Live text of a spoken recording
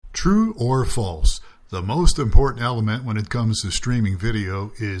True or false? The most important element when it comes to streaming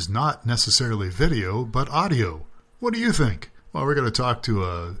video is not necessarily video, but audio. What do you think? Well, we're going to talk to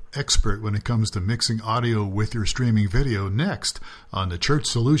an expert when it comes to mixing audio with your streaming video next on the Church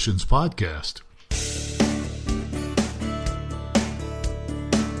Solutions Podcast.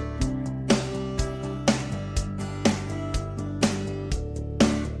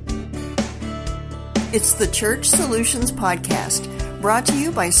 It's the Church Solutions Podcast, brought to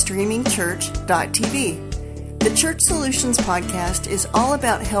you by streamingchurch.tv. The Church Solutions Podcast is all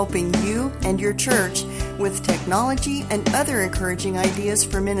about helping you and your church with technology and other encouraging ideas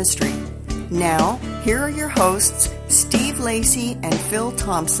for ministry. Now, here are your hosts, Steve Lacey and Phil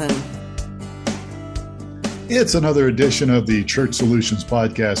Thompson. It's another edition of the Church Solutions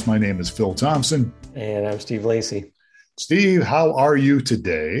Podcast. My name is Phil Thompson. And I'm Steve Lacey. Steve, how are you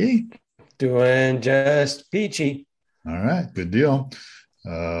today? Doing just peachy. All right, good deal.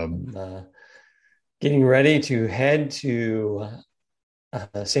 Getting ready to head to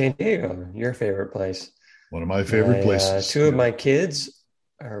San Diego, your favorite place. One of my favorite places. Two of my kids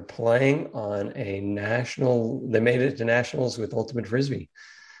are playing on they made it to nationals with Ultimate Frisbee.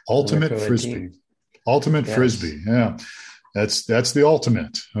 Ultimate Frisbee. Ultimate Frisbee. Yeah. That's the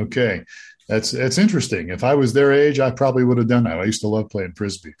ultimate. Okay. That's interesting. If I was their age, I probably would have done that. I used to love playing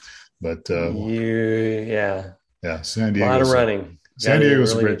Frisbee. But San Diego. A lot of running. San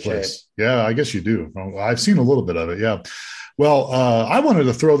Diego's a great place. Shape. Yeah, I guess you do. I've seen a little bit of it. Yeah. Well, I wanted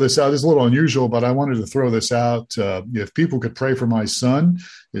to throw this out. It's a little unusual, but I wanted to throw this out. If people could pray for my son,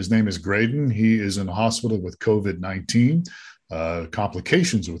 his name is Graydon. He is in the hospital with COVID-19,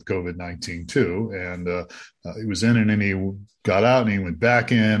 complications with COVID-19 too. And he was in and then he got out and he went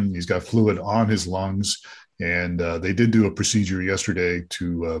back in. He's got fluid on his lungs. And they did do a procedure yesterday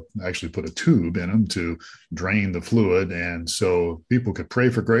to actually put a tube in him to drain the fluid. And so people could pray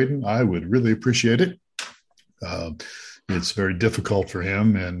for Graydon. I would really appreciate it. It's very difficult for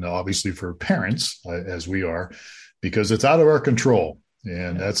him and obviously for parents, as we are, because it's out of our control.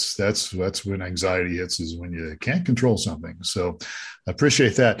 And that's when anxiety hits, is when you can't control something. So I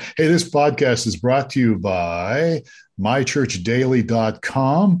appreciate that. Hey, this podcast is brought to you by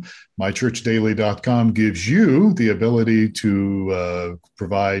mychurchdaily.com. mychurchdaily.com gives you the ability to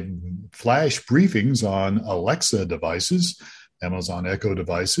provide flash briefings on Alexa devices, Amazon Echo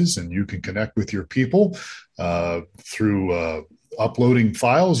devices, and you can connect with your people through uploading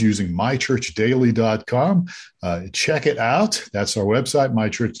files using mychurchdaily.com. Check it out. That's our website,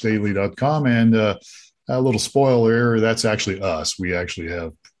 mychurchdaily.com. And a little spoiler, that's actually us. We actually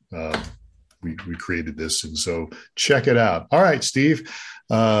have, we created this. And so check it out. All right, Steve,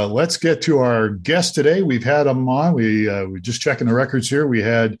 let's get to our guest today. We've had him on. We're just checking the records here. We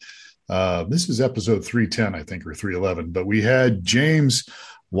had, this is episode 310, I think, or 311, but we had James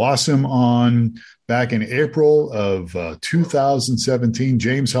Wasem on back in April of 2017.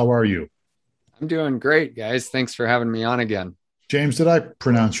 James, how are you? I'm doing great, guys. Thanks for having me on again. James, did I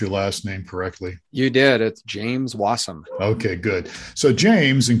pronounce your last name correctly? You did. It's James Wasem. Okay, good. So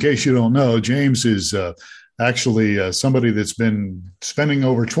James, in case you don't know, James is actually somebody that's been spending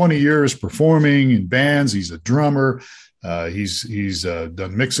over 20 years performing in bands. He's a drummer. He's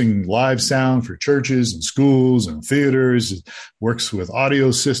done mixing live sound for churches and schools and theaters, works with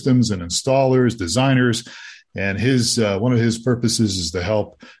audio systems and installers, designers. And one of his purposes is to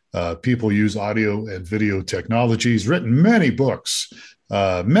help people use audio and video technology. He's written many books,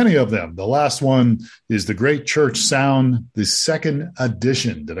 many of them. The last one is The Great Church Sound, the second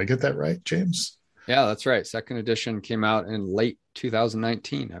edition. Did I get that right, James? Yeah, that's right. Second edition came out in late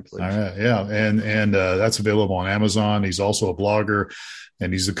 2019, I believe. All right, yeah, and that's available on Amazon. He's also a blogger,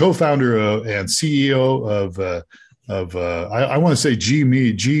 and he's the co-founder and CEO of I want to say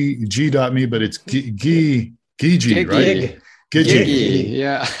G.me, but it's Gigi, right? Gigi,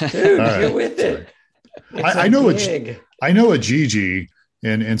 yeah. Dude, right. Get with it. I know a Gigi.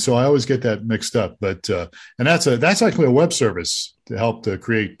 And so I always get that mixed up, but and that's actually a web service to help to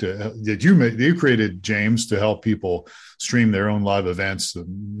create that you created, James, to help people stream their own live events,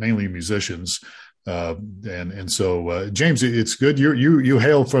 mainly musicians. And so James, it's good. You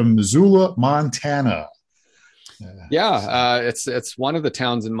hail from Missoula, Montana. It's one of the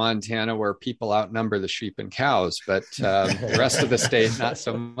towns in Montana where people outnumber the sheep and cows, but the rest of the state, not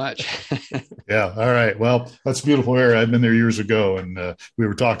so much. Yeah. All right. Well, that's a beautiful area. I've been there years ago, and we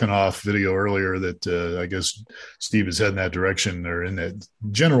were talking off video earlier that I guess Steve is heading that direction, or in that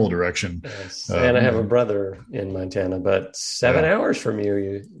general direction. Yes. And I have a brother in Montana, but 7 hours from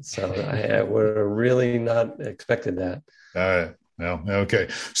you. So I would have really not expected that. All right. No. Okay.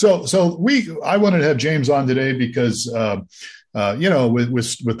 So I wanted to have James on today because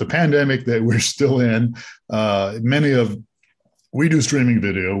with the pandemic that we're still in, we do streaming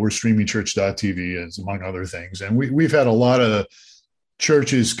video. We're streamingchurch.tv, as among other things. And we've had a lot of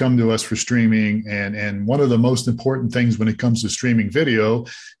churches come to us for streaming. And one of the most important things when it comes to streaming video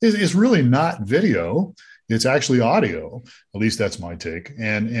is really not video. It's actually audio. At least that's my take.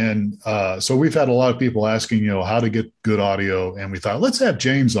 And so we've had a lot of people asking, how to get good audio. And we thought, let's have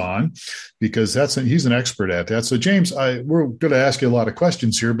James on because he's an expert at that. So James, we're going to ask you a lot of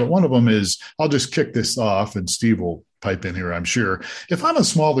questions here, but one of them is, I'll just kick this off and Steve will pipe in here, I'm sure. If I'm a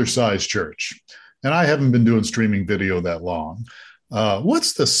smaller size church and I haven't been doing streaming video that long,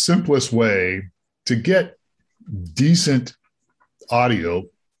 what's the simplest way to get decent audio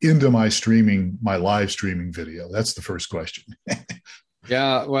into my live streaming video? That's the first question.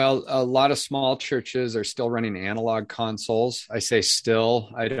 Yeah, well, a lot of small churches are still running analog consoles. I say still,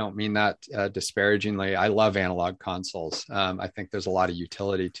 I don't mean that disparagingly. I love analog consoles. I think there's a lot of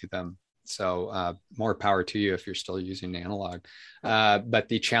utility to them. So more power to you if you're still using analog. But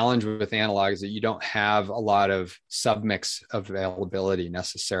the challenge with analog is that you don't have a lot of submix availability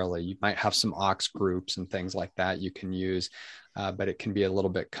necessarily. You might have some aux groups and things like that you can use, but it can be a little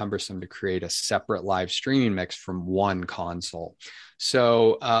bit cumbersome to create a separate live streaming mix from one console.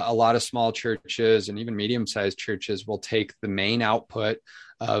 So a lot of small churches and even medium-sized churches will take the main output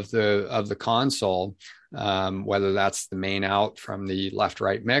of the console, whether that's the main out from the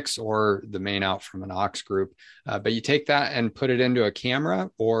left-right mix or the main out from an aux group. But you take that and put it into a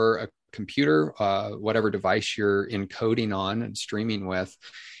camera or a computer, whatever device you're encoding on and streaming with.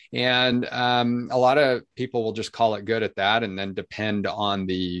 And a lot of people will just call it good at that and then depend on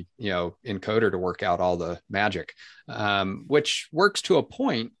the encoder to work out all the magic, which works to a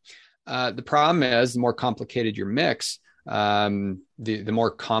point. The problem is the more complicated your mix, the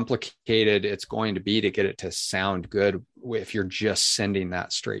more complicated it's going to be to get it to sound good if you're just sending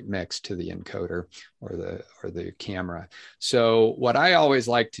that straight mix to the encoder or the camera. So what I always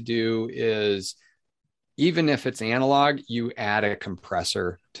like to do is, even if it's analog, you add a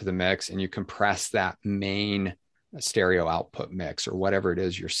compressor to the mix and you compress that main stereo output mix or whatever it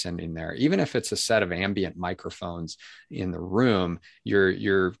is you're sending there. Even if it's a set of ambient microphones in the room,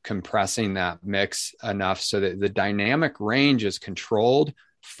 you're compressing that mix enough so that the dynamic range is controlled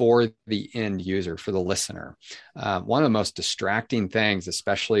for the end user, for the listener. One of the most distracting things,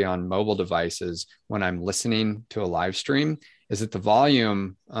 especially on mobile devices, when I'm listening to a live stream, is that the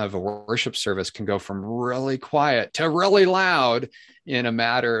volume of a worship service can go from really quiet to really loud in a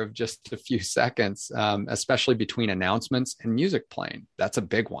matter of just a few seconds, especially between announcements and music playing. That's a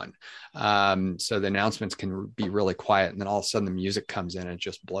big one. So the announcements can be really quiet, and then all of a sudden the music comes in and it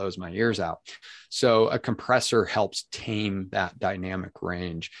just blows my ears out. So a compressor helps tame that dynamic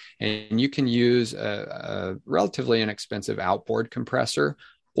range. And you can use a relatively inexpensive outboard compressor.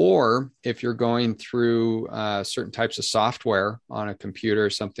 Or if you're going through certain types of software on a computer or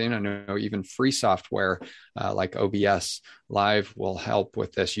something, I know even free software like OBS Live will help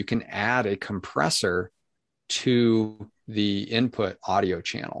with this. You can add a compressor to the input audio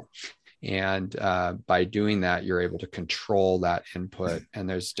channel. And by doing that, you're able to control that input. And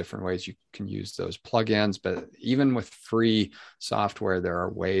there's different ways you can use those plugins. But even with free software, there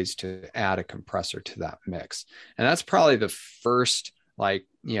are ways to add a compressor to that mix. And that's probably the first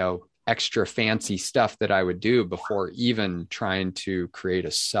extra fancy stuff that I would do before even trying to create a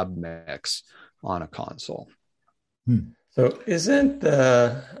submix on a console. So isn't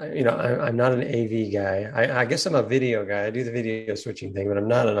I'm not an AV guy. I guess I'm a video guy. I do the video switching thing, but I'm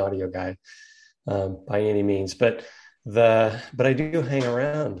not an audio guy by any means. But I do hang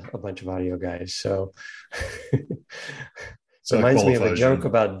around a bunch of audio guys. So it reminds me of a joke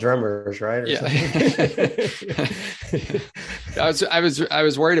about drummers, right? Yeah. I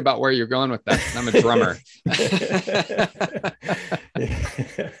was worried about where you're going with that. I'm a drummer.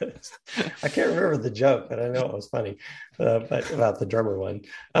 I can't remember the joke, but I know it was funny but about the drummer one.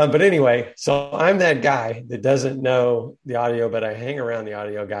 But anyway, so I'm that guy that doesn't know the audio, but I hang around the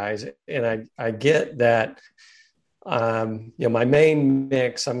audio guys, and I get that. My main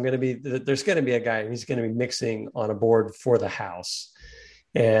mix, there's going to be a guy, and he's going to be mixing on a board for the house,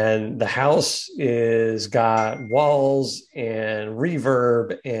 and the house is got walls and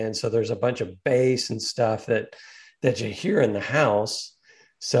reverb. And so there's a bunch of bass and stuff that you hear in the house.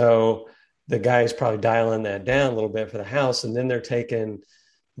 So the guy's probably dialing that down a little bit for the house. And then they're taking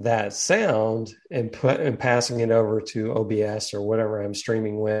that sound and passing it over to OBS or whatever I'm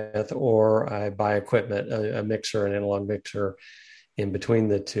streaming with, or I buy equipment, a mixer, an analog mixer in between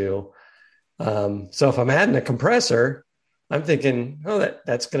the two. So if I'm adding a compressor, I'm thinking,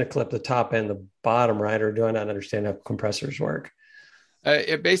 that's going to clip the top and the bottom, right? Or do I not understand how compressors work?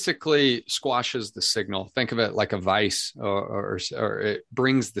 It basically squashes the signal. Think of it like a vice, or it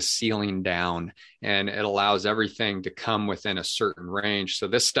brings the ceiling down, and it allows everything to come within a certain range. So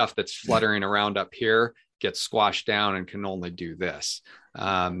this stuff that's fluttering around up here gets squashed down and can only do this.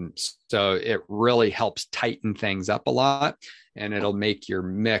 So it really helps tighten things up a lot, and it'll make your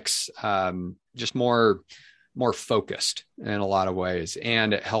mix just more focused in a lot of ways.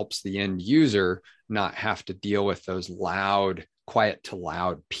 And it helps the end user not have to deal with those quiet to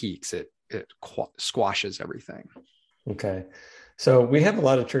loud peaks. It squashes everything. Okay. So we have a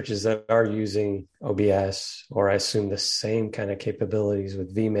lot of churches that are using OBS, or I assume the same kind of capabilities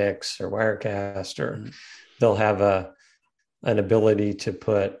with vMix or Wirecast, or they'll have an ability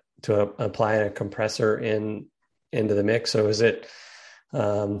to apply a compressor into the mix. So is it,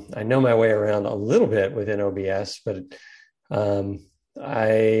 I know my way around a little bit within OBS, but what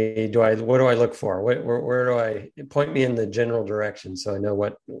do I look for? Where do I point me in the general direction so I know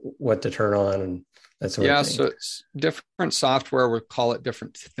what to turn on and that sort of thing? So it's different software. We call it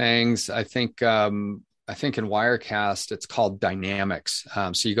different things. I think in Wirecast, it's called Dynamics.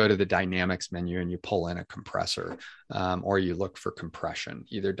 So you go to the Dynamics menu and you pull in a compressor, or you look for compression,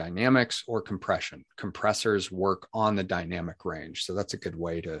 either Dynamics or compression. Compressors work on the dynamic range. So that's a good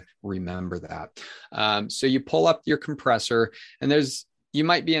way to remember that. So you pull up your compressor, and you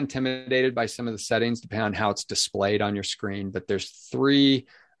might be intimidated by some of the settings depending on how it's displayed on your screen, but there's 3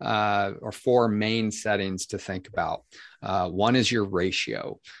 or 4 main settings to think about. One is your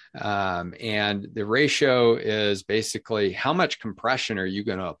ratio. And the ratio is basically how much compression are you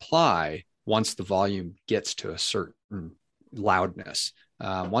going to apply once the volume gets to a certain loudness.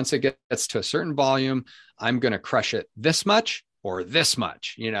 Once it gets to a certain volume, I'm going to crush it this much or this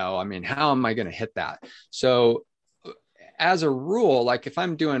much. How am I going to hit that? So as a rule, like if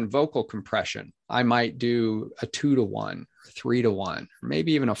I'm doing vocal compression, I might do a 2-to-1, 3-to-1, or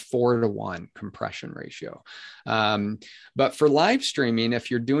maybe even a 4-to-1 compression ratio. But for live streaming, if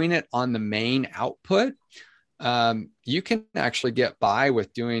you're doing it on the main output, you can actually get by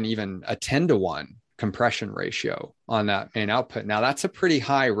with doing even a 10-to-1 compression ratio on that main output. Now that's a pretty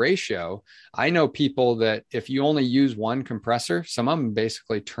high ratio. I know people that if you only use one compressor, some of them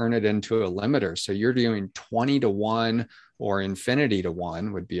basically turn it into a limiter. So you're doing 20-to-1 or infinity to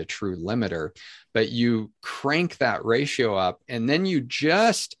 1 would be a true limiter, but you crank that ratio up and then you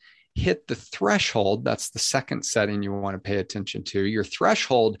just hit the threshold. That's the second setting you want to pay attention to. Your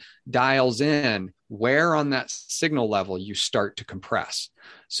threshold dials in where on that signal level you start to compress.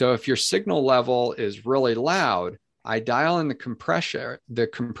 So if your signal level is really loud, I dial in the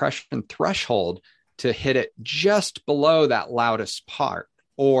compression threshold to hit it just below that loudest part,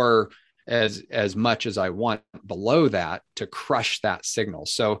 or as much as I want below that to crush that signal.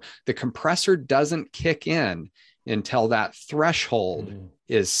 So the compressor doesn't kick in until that threshold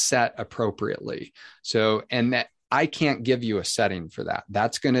is set appropriately. So, and that I can't give you a setting for that.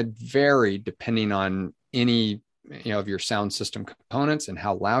 That's going to vary depending on any of your sound system components and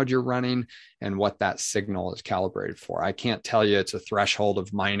how loud you're running and what that signal is calibrated for. I can't tell you it's a threshold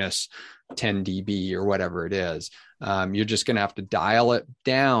of minus 10 dB or whatever it is. You're just going to have to dial it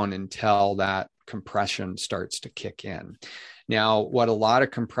down until that compression starts to kick in. Now, what a lot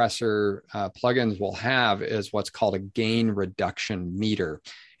of compressor plugins will have is what's called a gain reduction meter.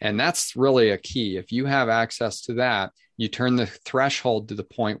 And that's really a key. If you have access to that, you turn the threshold to the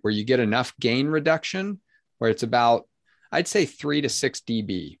point where you get enough gain reduction, where it's about, I'd say 3 to 6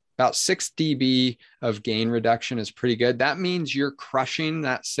 dB. About 6 dB of gain reduction is pretty good. That means you're crushing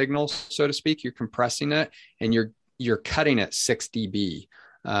that signal, so to speak. You're compressing it and you're cutting it 6 dB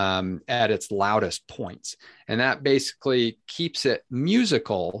at its loudest points. And that basically keeps it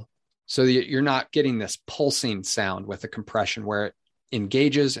musical so that you're not getting this pulsing sound with the compression where it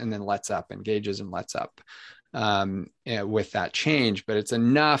engages and then lets up, engages and lets up with that change. But it's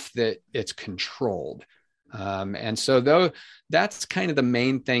enough that it's controlled. And so though that's kind of the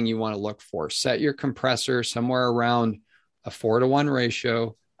main thing you want to look for. Set your compressor somewhere around a 4-to-1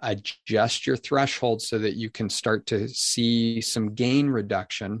 ratio, adjust your threshold so that you can start to see some gain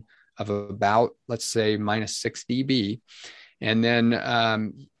reduction of about, let's say, minus 6 dB. And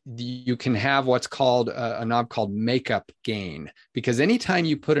then you can have what's called a knob called makeup gain, because anytime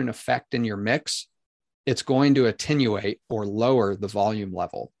you put an effect in your mix, it's going to attenuate or lower the volume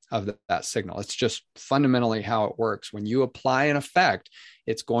level of that signal. It's just fundamentally how it works. When you apply an effect,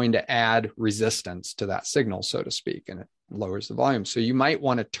 it's going to add resistance to that signal, so to speak, and it lowers the volume. So you might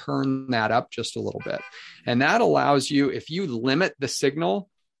want to turn that up just a little bit. And that allows you, if you limit the signal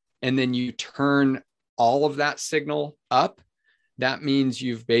and then you turn all of that signal up, that means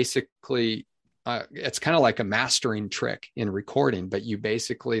you've basically, it's kind of like a mastering trick in recording, but you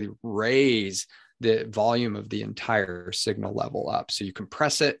basically raise the volume of the entire signal level up. So you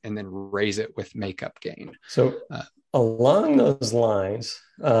compress it and then raise it with makeup gain. So along those lines,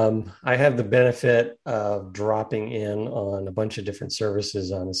 I have the benefit of dropping in on a bunch of different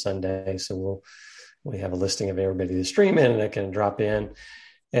services on a Sunday. So we have a listing of everybody to stream in, and I can drop in.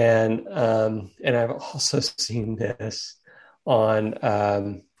 And I've also seen this on,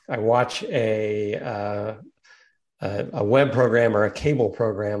 I watch a web program or a cable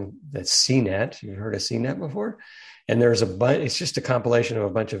program that's CNET. You've heard of CNET before? And there's it's just a compilation of a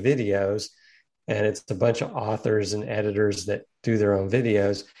bunch of videos, and it's a bunch of authors and editors that do their own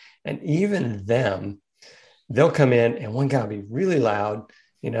videos. And even them, they'll come in and one guy will be really loud,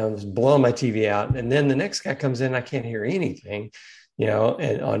 just blowing my TV out. And then the next guy comes in, I can't hear anything,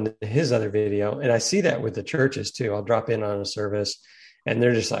 and on his other video. And I see that with the churches too. I'll drop in on a service and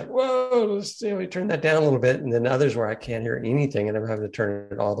they're just like, whoa, let's turn that down a little bit. And then others where I can't hear anything and I'm having to turn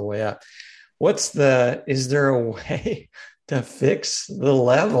it all the way up. Is there a way to fix the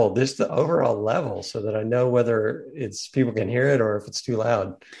level, just the overall level, so that I know whether people can hear it or if it's too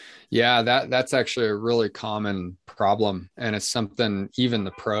loud? Yeah, that's actually a really common problem. And it's something even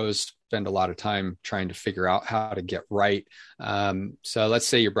the pros spend a lot of time trying to figure out how to get right. So let's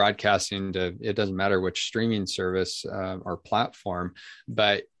say you're broadcasting to, it doesn't matter which streaming service or platform,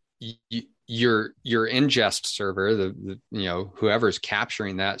 but your ingest server, whoever's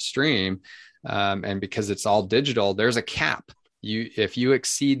capturing that stream, and because it's all digital, there's a cap. If you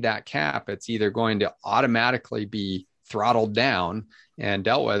exceed that cap, it's either going to automatically be throttled down and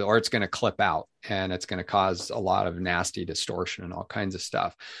dealt with, or it's going to clip out and it's going to cause a lot of nasty distortion and all kinds of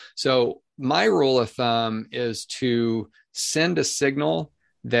stuff. So my rule of thumb is to send a signal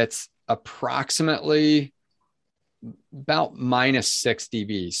that's approximately about -6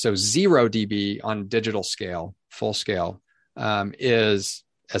 dB. So 0 dB on digital scale, full scale, is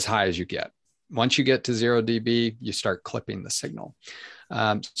as high as you get. Once you get to 0 dB, you start clipping the signal.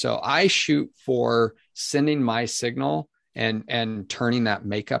 So I shoot for sending my signal and turning that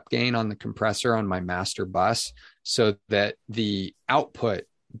makeup gain on the compressor on my master bus so that the output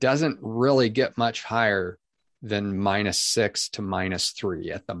doesn't really get much higher than -6 to -3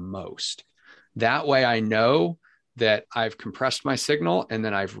 at the most. That way I know that I've compressed my signal and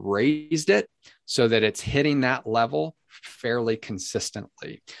then I've raised it so that it's hitting that level fairly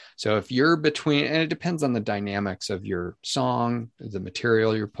consistently. So if you're between, and it depends on the dynamics of your song, the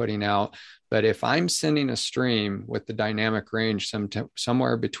material you're putting out, but if I'm sending a stream with the dynamic range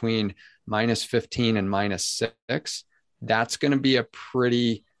somewhere between -15 and -6, that's going to be a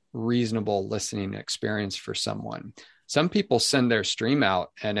pretty reasonable listening experience for someone. Some people send their stream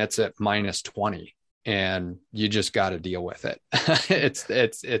out and it's at -20. And you just got to deal with it.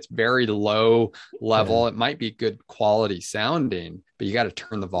 It's very low level. It might be good quality sounding, but you got to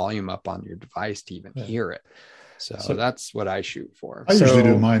turn the volume up on your device to even hear it. So that's what I shoot for. I usually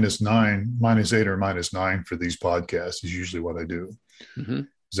do -9, -8 or -9 for these podcasts is usually what I do. Mm-hmm.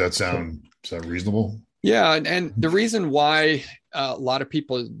 Is that reasonable? Yeah. And the reason why a lot of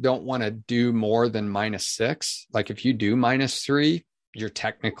people don't want to do more than -6, like if you do -3, you're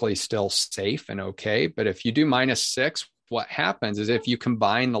technically still safe and okay. But if you do -6, what happens is if you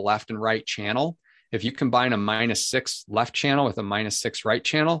combine the left and right channel, if you combine a -6 left channel with a -6 right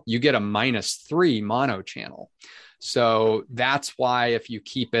channel, you get a -3 mono channel. So that's why if you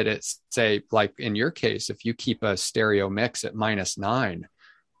keep it at, say, like in your case, if you keep a stereo mix at -9,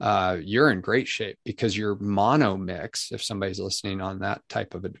 you're in great shape because your mono mix, if somebody's listening on that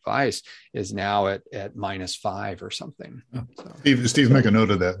type of a device, is now at -5 or something. So. Steve, make a note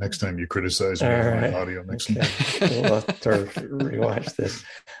of that next time you criticize me on my audio mixing. Okay. We'll have to rewatch this.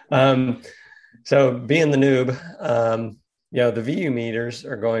 So being the noob, the VU meters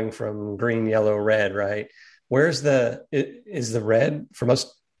are going from green, yellow, red, right? Is the red for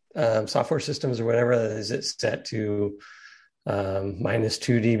most software systems or whatever, is it set to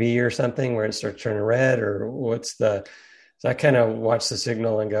 -2 dB or something where it starts turning red, or so I kind of watch the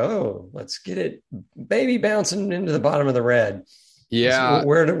signal and go, oh, let's get it baby bouncing into the bottom of the red. Yeah. So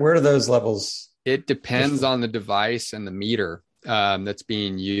where do those levels? It depends on the device and the meter that's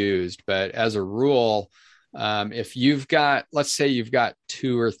being used. But as a rule, if let's say you've got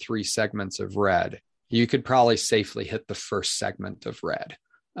 2 or 3 segments of red, you could probably safely hit the first segment of red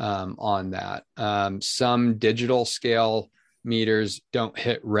on that. Some digital scale meters don't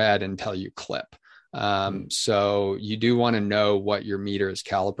hit red until you clip. So you do want to know what your meter is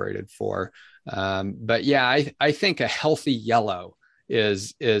calibrated for. But yeah, I think a healthy yellow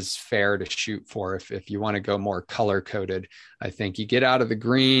is fair to shoot for. If you want to go more color coded, I think you get out of the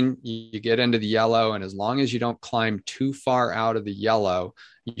green, you get into the yellow, and as long as you don't climb too far out of the yellow,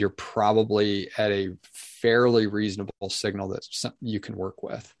 you're probably at a fairly reasonable signal that you can work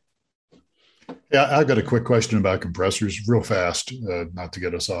with. Yeah, I've got a quick question about compressors real fast, not to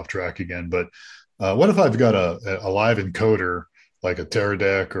get us off track again, but what if I've got a live encoder like a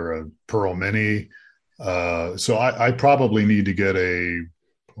Teradek or a Pearl Mini? So I probably need to get a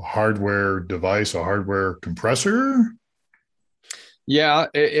hardware device, a hardware compressor. Yeah,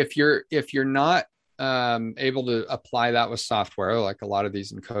 if you're not able to apply that with software, like a lot of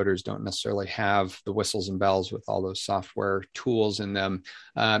these encoders don't necessarily have the whistles and bells with all those software tools in them.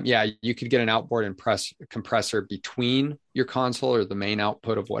 Yeah, you could get an outboard compressor between your console or the main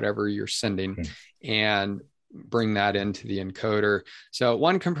output of whatever you're sending, and bring that into the encoder. So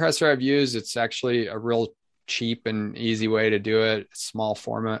one compressor I've used, it's actually a real cheap and easy way to do it. Small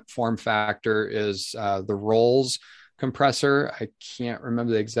form factor is the Rolls compressor. I can't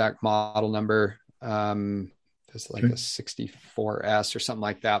remember the exact model number. It's like a 64S or something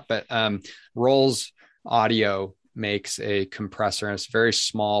like that. But Rolls Audio makes a compressor, and it's a very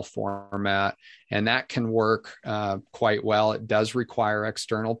small format, and that can work quite well. It does require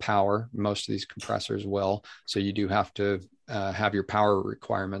external power. Most of these compressors will, so you do have to have your power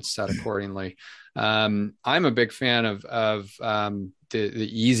requirements set accordingly. I'm a big fan of the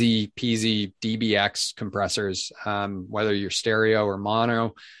easy peasy DBX compressors, whether you're stereo or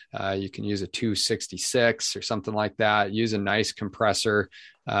mono. You can use a 266 or something like that. Use a nice compressor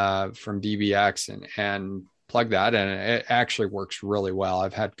from DBX and plug that in. It actually works really well.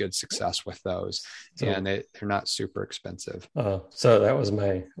 I've had good success with those, and they're not super expensive. So that was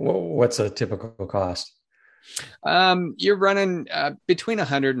what's a typical cost? You're running between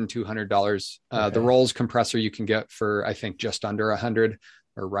 $100 and $200. The Rolls compressor you can get for, I think, just under $100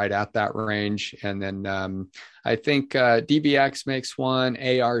 or right at that range. And then I think DBX makes one,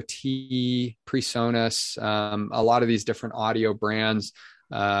 ART, PreSonus, a lot of these different audio brands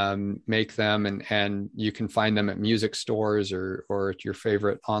make them, and you can find them at music stores or at your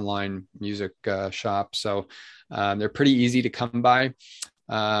favorite online music shop. So they're pretty easy to come by.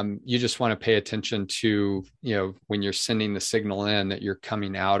 You just want to pay attention to, when you're sending the signal in, that you're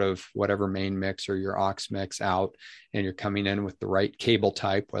coming out of whatever main mix or your aux mix out, and you're coming in with the right cable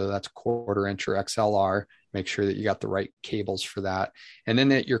type, whether that's 1/4 inch or XLR. Make sure that you got the right cables for that. And then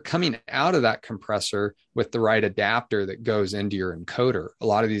that you're coming out of that compressor with the right adapter that goes into your encoder. A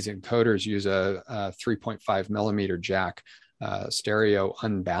lot of these encoders use a 3.5 millimeter jack, stereo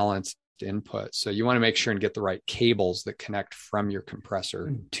unbalanced input. So you want to make sure and get the right cables that connect from your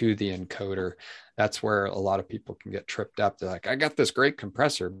compressor to the encoder. That's where a lot of people can get tripped up. They're like, I got this great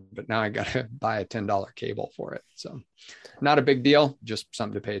compressor, but now I got to buy a $10 cable for it. So not a big deal, just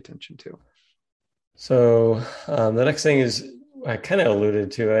something to pay attention to. So the next thing is, I kind of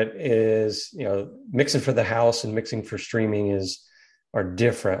alluded to it, is, mixing for the house and mixing for streaming are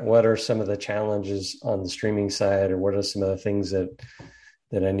different. What are some of the challenges on the streaming side, or what are some of the things that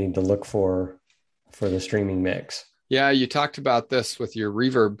I need to look for the streaming mix? Yeah, you talked about this with your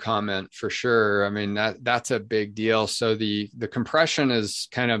reverb comment for sure. I mean, that's a big deal. So the compression is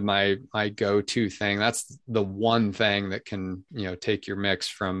kind of my go-to thing. That's the one thing that can, take your mix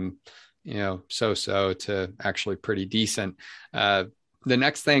from, so-so to actually pretty decent. The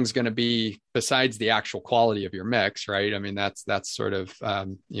next thing is going to be, besides the actual quality of your mix, right? I mean, that's sort of,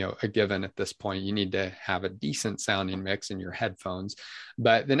 a given at this point. You need to have a decent sounding mix in your headphones.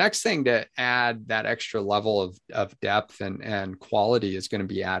 But the next thing to add that extra level of depth and quality is going to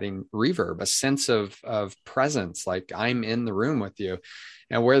be adding reverb, a sense of presence, like I'm in the room with you.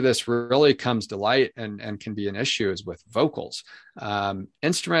 And where this really comes to light and can be an issue is with vocals.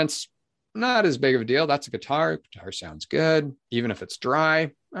 Instruments, not as big of a deal. That's a guitar. Guitar sounds good. Even if it's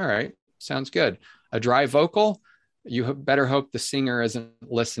dry. All right. Sounds good. A dry vocal, you better hope the singer isn't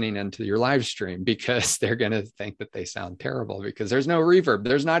listening into your live stream, because they're going to think that they sound terrible, because there's no reverb.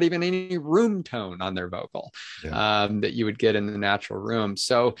 There's not even any room tone on their vocal that you would get in the natural room.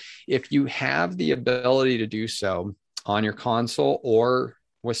 So if you have the ability to do so on your console or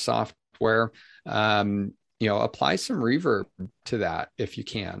with software, apply some reverb to that if you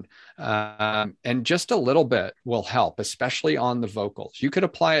can. And just a little bit will help, especially on the vocals. You could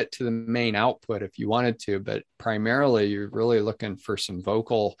apply it to the main output if you wanted to, but primarily you're really looking for some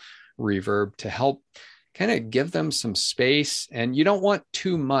vocal reverb to help kind of give them some space. And you don't want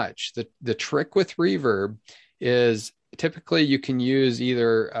too much. The trick with reverb is typically you can use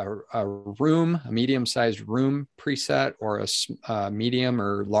either a medium-sized room preset, or a medium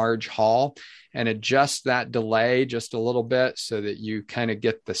or large hall, and adjust that delay just a little bit so that you kind of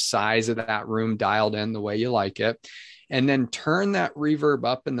get the size of that room dialed in the way you like it. And then turn that reverb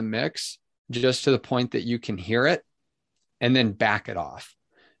up in the mix just to the point that you can hear it, and then back it off.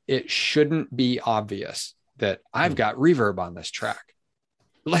 It shouldn't be obvious that I've got reverb on this track.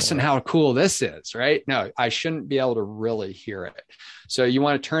 Listen how cool this is, right? No, I shouldn't be able to really hear it. So you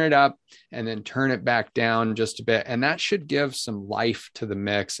want to turn it up and then turn it back down just a bit. And that should give some life to the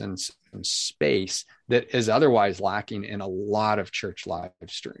mix and some space that is otherwise lacking in a lot of church live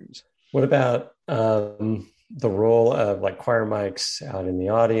streams. What about the role of like choir mics out in the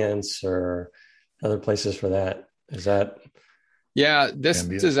audience or other places for that? Is that... Yeah, this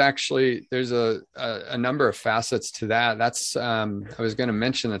is actually, there's a number of facets to that. That's, I was going to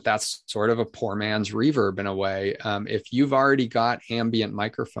mention that's sort of a poor man's reverb in a way. If you've already got ambient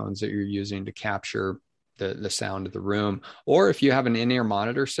microphones that you're using to capture the sound of the room, or if you have an in-ear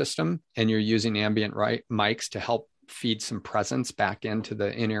monitor system and you're using ambient mics to help feed some presence back into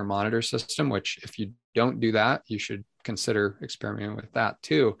the in-ear monitor system, which if you don't do that, you should consider experimenting with that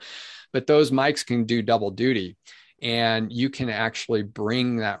too. But those mics can do double duty. And you can actually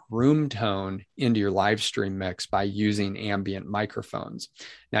bring that room tone into your live stream mix by using ambient microphones.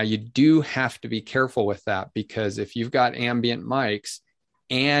 Now, you do have to be careful with that, because if you've got ambient mics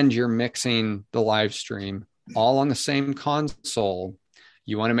and you're mixing the live stream all on the same console,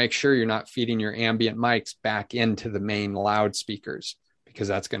 you want to make sure you're not feeding your ambient mics back into the main loudspeakers, because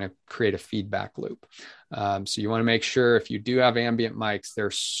that's going to create a feedback loop. So you want to make sure if you do have ambient mics,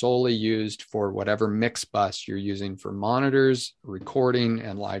 they're solely used for whatever mix bus you're using for monitors, recording,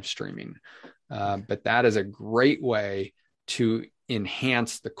 and live streaming. But that is a great way to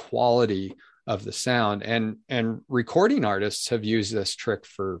enhance the quality of the sound. And recording artists have used this trick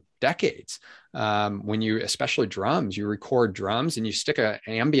for decades. When you, especially drums, you record drums and you stick an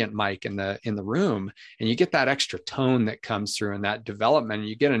ambient mic in the room, and you get that extra tone that comes through in that development. And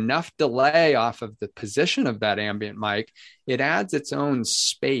you get enough delay off of the position of that ambient mic. It adds its own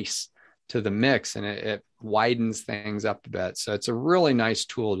space to the mix, and it widens things up a bit. So it's a really nice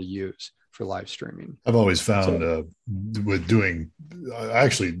tool to use for live streaming. I've always found with doing, I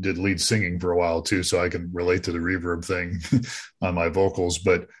actually did lead singing for a while too, so I can relate to the reverb thing on my vocals.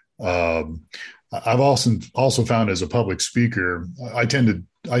 But I've also found as a public speaker, I tend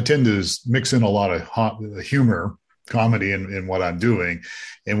to mix in a lot of humor, comedy in what I'm doing.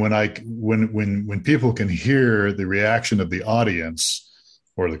 And when people can hear the reaction of the audience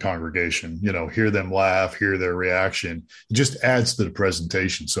or the congregation, hear them laugh, hear their reaction, it just adds to the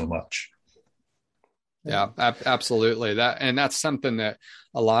presentation so much. Yeah, absolutely. That's something that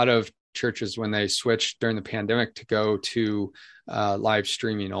a lot of churches, when they switched during the pandemic to go to live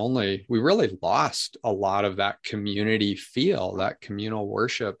streaming only, we really lost a lot of that community feel, that communal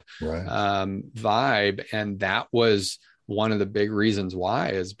worship vibe. And that was one of the big reasons why,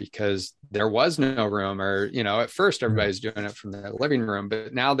 is because there was no room, or, at first everybody's doing it from their living room.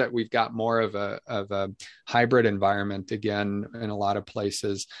 But now that we've got more of a hybrid environment again in a lot of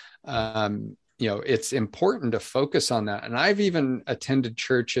places, it's important to focus on that. And I've even attended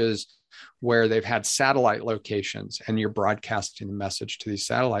churches where they've had satellite locations, and you're broadcasting the message to these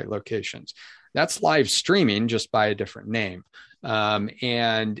satellite locations. That's live streaming, just by a different name.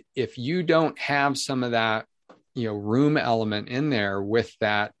 And if you don't have some of that, room element in there with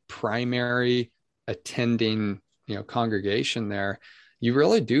that primary attending, congregation there, you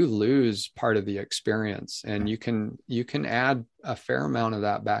really do lose part of the experience. And you can add a fair amount of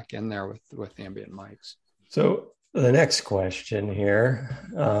that back in there with ambient mics. So the next question here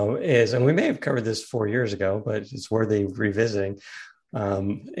is, and we may have covered this 4 years ago, but it's worthy revisiting,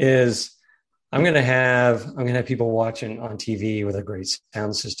 is I'm going to have people watching on TV with a great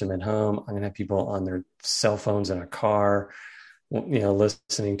sound system at home. I'm going to have people on their cell phones in a car,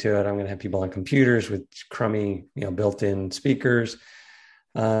 listening to it. I'm going to have people on computers with crummy, built-in speakers.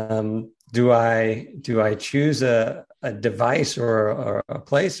 Do I choose a device or a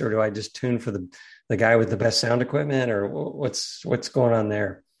place, or do I just tune for the guy with the best sound equipment, or what's going on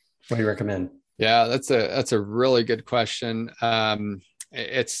there? What do you recommend? Yeah, that's a really good question.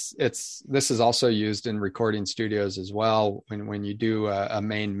 This is also used in recording studios as well. When you do a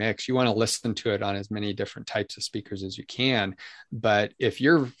main mix, you want to listen to it on as many different types of speakers as you can. But if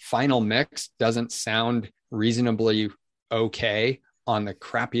your final mix doesn't sound reasonably okay on the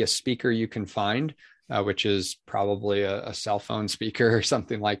crappiest speaker you can find, which is probably a cell phone speaker or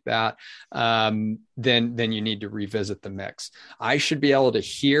something like that, then you need to revisit the mix. I should be able to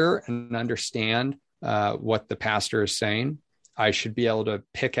hear and understand what the pastor is saying. I should be able to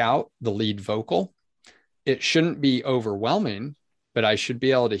pick out the lead vocal. It shouldn't be overwhelming, but I should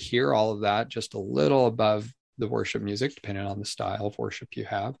be able to hear all of that just a little above the worship music, depending on the style of worship you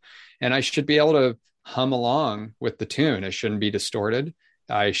have. And I should be able to hum along with the tune. It shouldn't be distorted.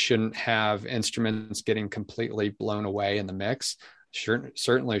 I shouldn't have instruments getting completely blown away in the mix.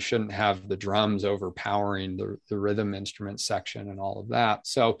 Certainly shouldn't have the drums overpowering the rhythm instrument section and all of that.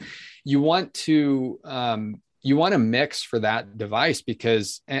 So you want to mix for that device,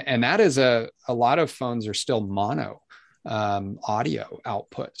 because, and that is a lot of phones are still mono audio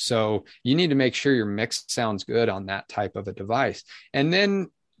output. So you need to make sure your mix sounds good on that type of a device, and then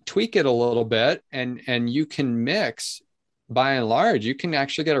tweak it a little bit. And you can mix, by and large, you can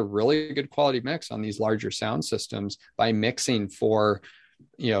actually get a really good quality mix on these larger sound systems by mixing for,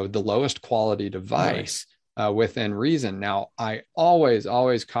 the lowest quality device within reason. Now, I always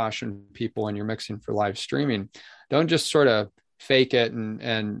caution people when you're mixing for live streaming, don't just sort of fake it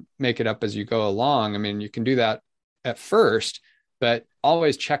and make it up as you go along. I mean, you can do that at first, but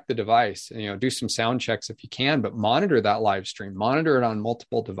always check the device, do some sound checks if you can, but monitor that live stream, monitor it on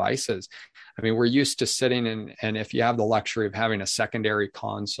multiple devices. I mean, we're used to sitting and if you have the luxury of having a secondary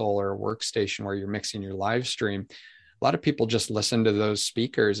console or a workstation where you're mixing your live stream, a lot of people just listen to those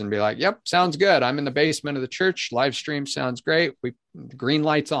speakers and be like, yep, sounds good. I'm in the basement of the church. Live stream sounds great. The green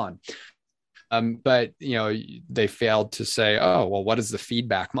light's on. But they failed to say, oh, well, what does the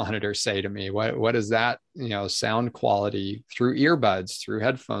feedback monitor say to me? What is that, sound quality through earbuds, through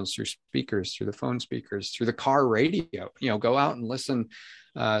headphones, through speakers, through the phone speakers, through the car radio? Go out and listen,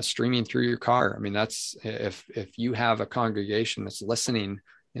 streaming through your car. I mean, that's if you have a congregation that's listening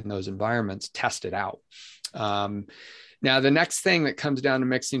in those environments, test it out. Now, the next thing that comes down to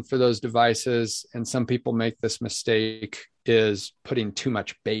mixing for those devices, and some people make this mistake, is putting too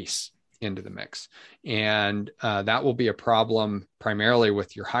much bass into the mix. And that will be a problem primarily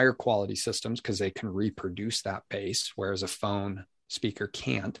with your higher quality systems, because they can reproduce that bass, whereas a phone speaker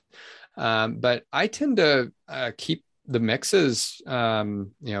can't. But I tend to keep the mixes,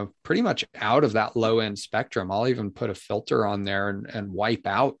 pretty much out of that low end spectrum. I'll even put a filter on there and wipe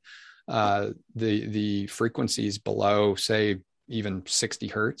out the frequencies below, say, even 60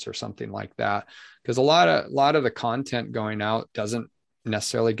 hertz or something like that, because a lot of the content going out doesn't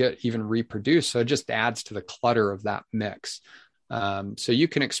necessarily get even reproduced. So it just adds to the clutter of that mix. So you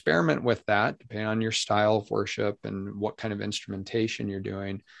can experiment with that depending on your style of worship and what kind of instrumentation you're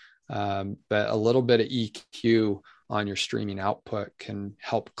doing. But a little bit of EQ on your streaming output can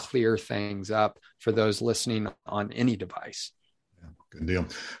help clear things up for those listening on any device. Good deal.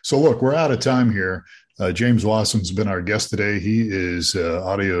 So look, we're out of time here. James Wasem's been our guest today. He is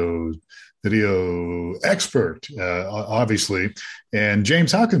audio video expert, obviously. And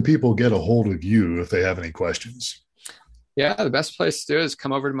James, how can people get a hold of you if they have any questions? Yeah, the best place to do is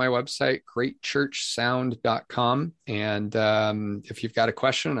come over to my website, greatchurchsound.com. And if you've got a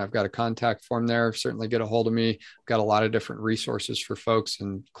question, I've got a contact form there. Certainly get a hold of me. I've got a lot of different resources for folks,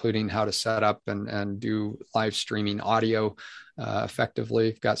 including how to set up and do live streaming audio effectively.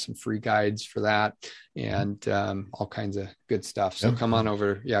 I've got some free guides for that and all kinds of good stuff. So come on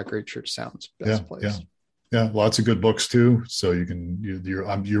over. Yeah, Great Church Sound's best place. Yeah, lots of good books too. So you can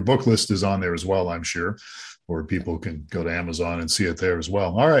your book list is on there as well, I'm sure, or people can go to Amazon and see it there as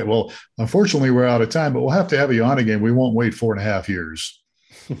well. All right. Well, unfortunately, we're out of time, but we'll have to have you on again. We won't wait 4.5 years.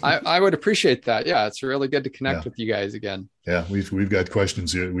 I would appreciate that. Yeah, it's really good to connect with you guys again. Yeah, we've got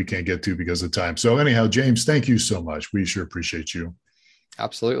questions here we can't get to because of time. So anyhow, James, thank you so much. We sure appreciate you.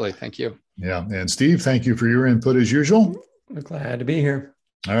 Absolutely. Thank you. Yeah. And Steve, thank you for your input as usual. I'm glad to be here.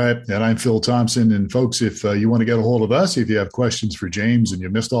 All right. And I'm Phil Thompson. And folks, if you want to get a hold of us, if you have questions for James and you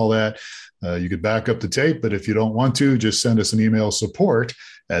missed all that, you could back up the tape. But if you don't want to, just send us an email,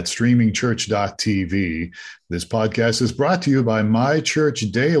 support@streamingchurch.tv. This podcast is brought to you by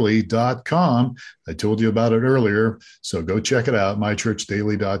mychurchdaily.com. I told you about it earlier. So go check it out,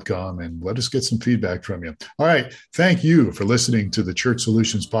 mychurchdaily.com, and let us get some feedback from you. All right. Thank you for listening to the Church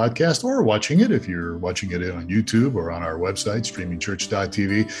Solutions podcast, or watching it if you're watching it on YouTube or on our website,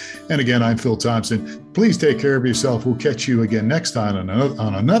 streamingchurch.tv. And again, I'm Phil Thompson. Please take care of yourself. We'll catch you again next time on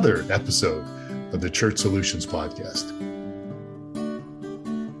another episode of the Church Solutions podcast.